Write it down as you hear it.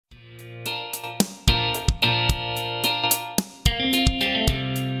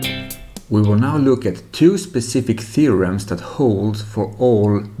We will now look at two specific theorems that hold for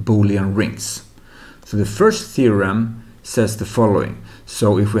all Boolean rings. So the first theorem says the following.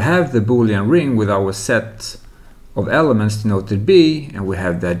 So if we have the Boolean ring with our set of elements denoted B, and we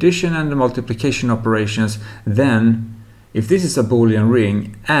have the addition and the multiplication operations, then if this is a Boolean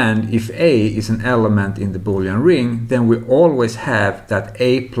ring and if A is an element in the Boolean ring, then we always have that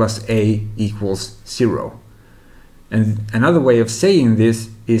A plus A equals 0. And another way of saying this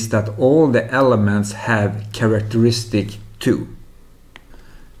is that all the elements have characteristic 2.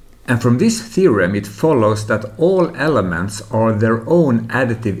 And from this theorem it follows that all elements are their own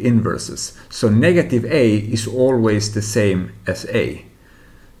additive inverses. So negative A is always the same as A.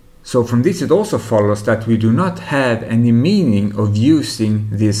 So from this it also follows that we do not have any meaning of using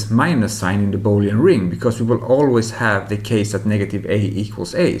this minus sign in the Boolean ring, because we will always have the case that negative A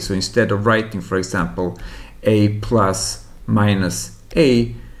equals A. So instead of writing, for example, A plus minus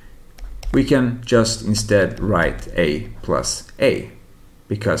A, we can just instead write A plus A,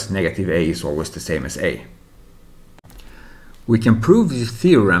 because negative A is always the same as A. We can prove this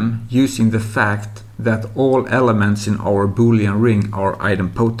theorem using the fact that all elements in our Boolean ring are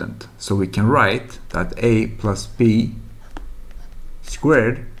idempotent. So we can write that A plus B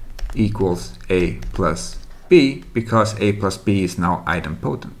squared equals A plus B, because A plus B is now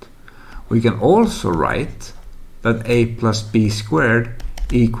idempotent. We can also write that A plus B squared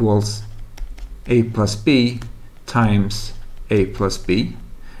equals A plus B times A plus B.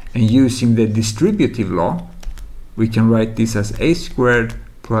 And using the distributive law, we can write this as A squared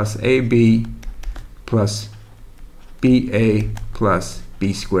plus AB plus BA plus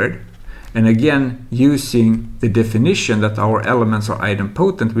B squared. And again, using the definition that our elements are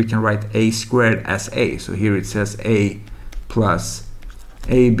idempotent, we can write A squared as A. So here it says A plus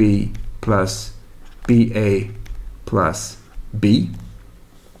AB plus BA plus B.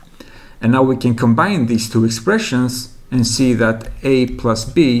 And now we can combine these two expressions and see that A plus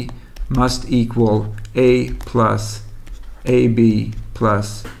B must equal A plus AB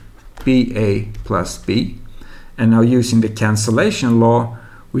plus BA plus B. And now using the cancellation law,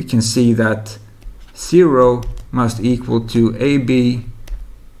 we can see that 0 must equal to AB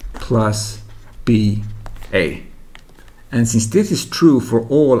plus BA. And since this is true for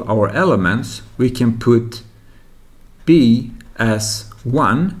all our elements, we can put B as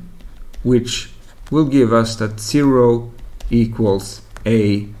 1, which will give us that 0 equals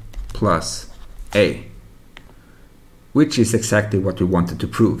A plus A, which is exactly what we wanted to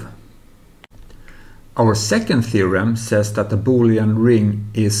prove. Our second theorem says that the Boolean ring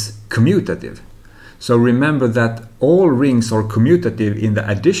is commutative. So remember that all rings are commutative in the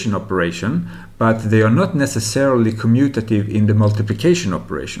addition operation, but they are not necessarily commutative in the multiplication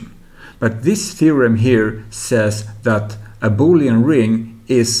operation. But this theorem here says that a Boolean ring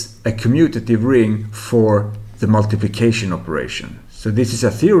is a commutative ring for the multiplication operation. So this is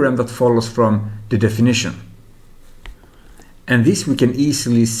a theorem that follows from the definition. And this we can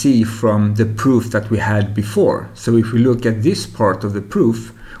easily see from the proof that we had before. So if we look at this part of the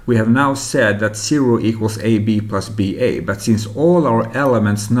proof, we have now said that 0 equals AB plus BA. But since all our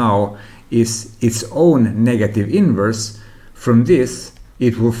elements now is its own negative inverse, from this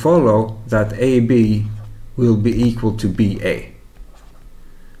it will follow that AB will be equal to BA,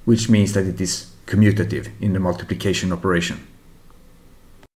 which means that it is commutative in the multiplication operation.